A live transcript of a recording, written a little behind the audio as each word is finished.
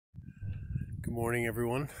Good morning,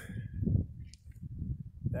 everyone.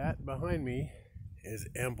 That behind me is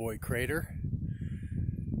Amboy crater,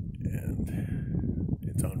 and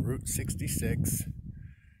it's on Route 66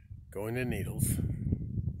 going to Needles.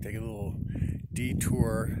 Take a little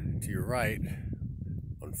detour to your right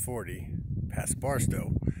on 40 past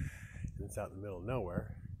Barstow, and it's out in the middle of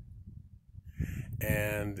nowhere,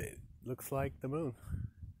 and it looks like the moon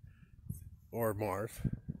or Mars.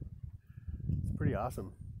 It's pretty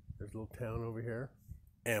awesome. There's a little town over here,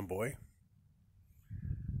 Amboy,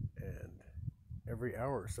 and every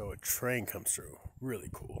hour or so a train comes through. Really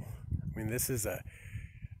cool. I mean, this is a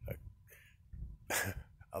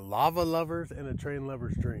lava lover's and a train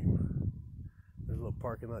lover's dream. There's a little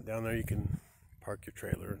parking lot down there. You can park your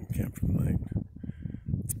trailer and camp for the night.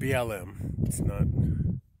 It's BLM. It's not,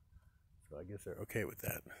 so I guess they're okay with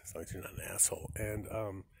that as long as you're not an asshole. And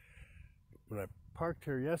when I parked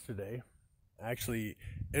here yesterday, I actually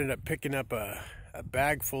ended up picking up a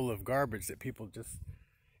bag full of garbage that people just,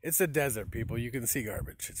 it's a desert, people. You can see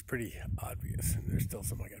garbage. It's pretty obvious, and there's still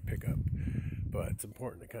some I gotta pick up. But it's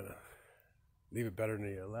important to kind of leave it better than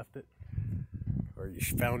you left it, or you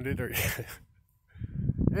found it, or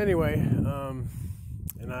anyway. And on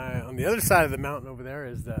the other side of the mountain over there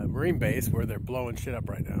is the Marine base where they're blowing shit up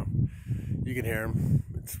right now. You can hear them.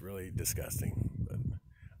 It's really disgusting. But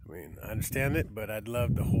I mean, I understand it, but I'd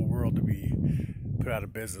love the whole world to be put out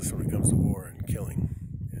of business when it comes to war and killing.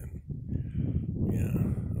 And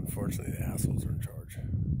yeah, unfortunately, the assholes are in charge.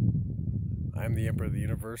 I'm the emperor of the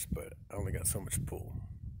universe, but I only got so much pull.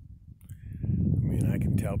 I mean, I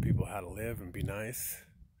can tell people how to live and be nice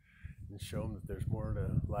and show them that there's more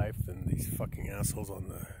to life than these fucking assholes on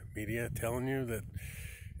the media telling you that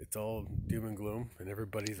it's all doom and gloom and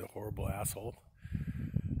everybody's a horrible asshole.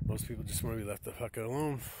 Most people just want to be left the fuck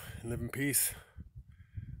alone and live in peace.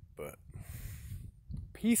 But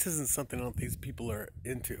peace isn't something I don't think these people are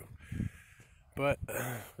into. But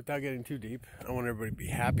without getting too deep, I want everybody to be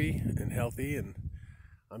happy and healthy, and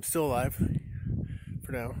I'm still alive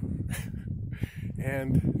for now.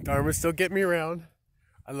 And Dharma's still getting me around.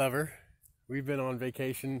 I love her. We've been on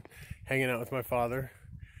vacation hanging out with my father.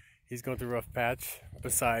 He's going through a rough patch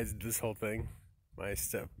besides this whole thing. My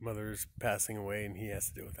stepmother's passing away and he has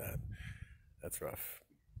to deal with that. That's rough.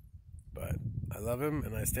 But I love him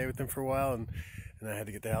and I stay with him for a while, and I had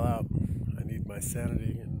to get the hell out. I need my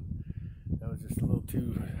sanity, and that was just a little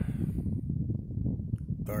too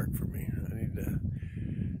dark for me. I need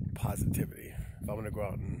positivity if I'm going to go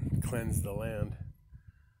out and cleanse the land.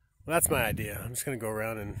 Well, that's my idea. I'm just going to go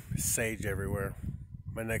around and sage everywhere.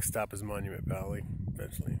 My next stop is Monument Valley,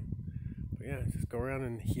 eventually. But yeah, just go around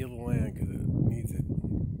and heal the land because it needs it.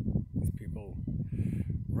 These people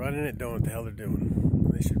running it don't know what the hell they're doing.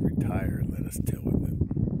 They should retire and let us deal with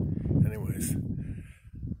it. Anyways,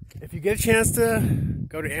 if you get a chance to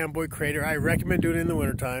go to Amboy Crater, I recommend doing it in the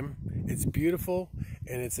wintertime. It's beautiful,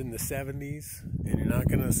 and it's in the 70s, and you're not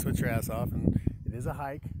going to sweat your ass off, and it is a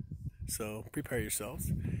hike, so prepare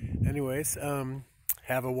yourselves. Anyways,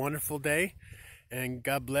 have a wonderful day, and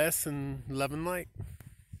God bless, and love and light.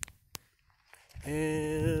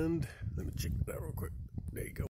 And let me check that real quick. There you go.